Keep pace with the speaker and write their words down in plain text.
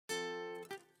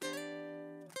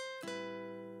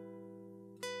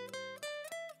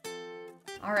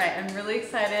All right, I'm really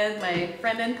excited. My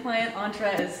friend and client,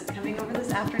 Antra, is coming over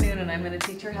this afternoon and I'm gonna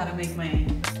teach her how to make my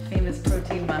famous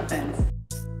protein muffins.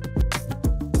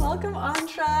 Welcome,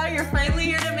 Antra. You're finally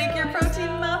here to make your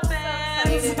protein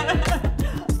muffins.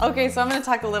 Okay, so I'm gonna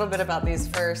talk a little bit about these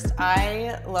first.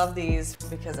 I love these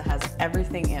because it has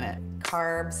everything in it.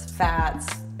 Carbs, fats,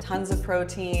 tons of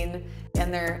protein,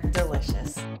 and they're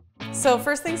delicious. So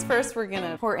first things first, we're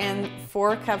gonna pour in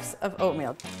 4 cups of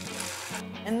oatmeal.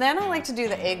 And then I like to do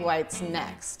the egg whites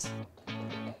next.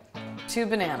 2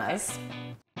 bananas,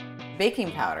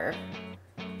 baking powder,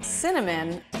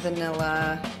 cinnamon,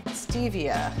 vanilla,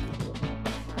 stevia,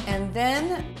 and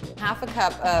then half a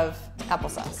cup of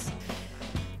applesauce.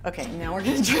 Okay, now we're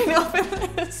gonna try to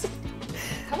open this.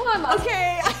 Come on, Mom.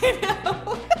 Okay, I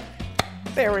know.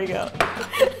 There we go.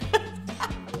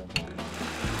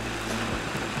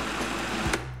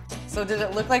 So did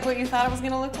it look like what you thought it was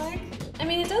gonna look like? I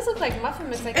mean, it does look like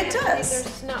muffin mix. Like, it does. Like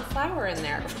there's not flour in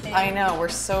there. I know, we're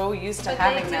so used to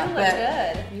having that,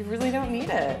 but you really don't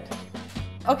need it.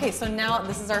 Okay, so now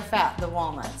this is our fat, the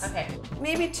walnuts. Okay.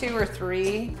 Maybe 2 or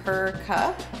 3 per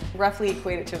cup, roughly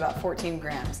equate it to about 14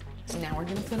 grams. Now we're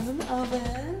gonna put them in the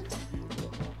oven.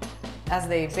 As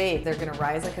they bake, they're gonna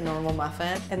rise like a normal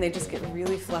muffin, and they just get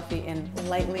really fluffy and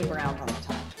lightly browned on the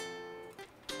top.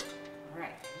 All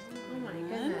right. Oh my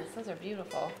goodness, those are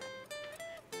beautiful.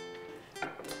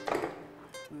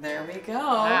 There we go.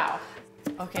 Wow.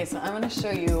 Okay, so I'm gonna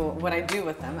show you what I do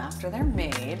with them after they're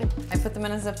made. I put them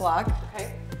in a Ziploc.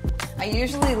 Okay. I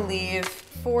usually leave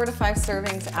 4 to 5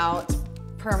 servings out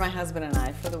per my husband and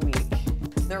I for the week.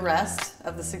 The rest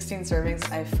of the 16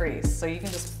 servings I freeze, so you can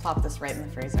just pop this right in the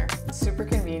freezer. Super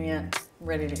convenient,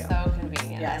 ready to go. So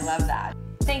convenient. Yes. I love that.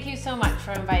 Thank you so much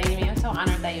for inviting me. I'm so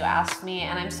honored that you asked me,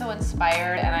 and I'm so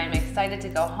inspired, and I'm excited to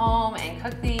go home and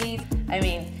cook these. I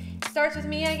mean, it starts with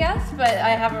me, I guess, but I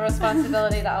have a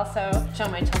responsibility to also show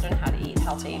my children how to eat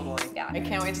healthy. Totally. Yeah. I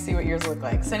can't wait to see what yours look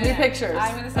like. Send me pictures.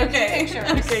 I'm gonna send you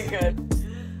pictures. Okay, good.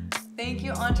 Thank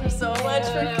you, Antra, so much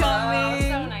for coming.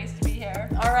 So nice to be here.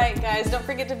 All right, guys, don't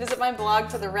forget to visit my blog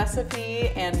for the recipe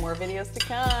and more videos to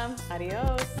come.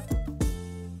 Adios.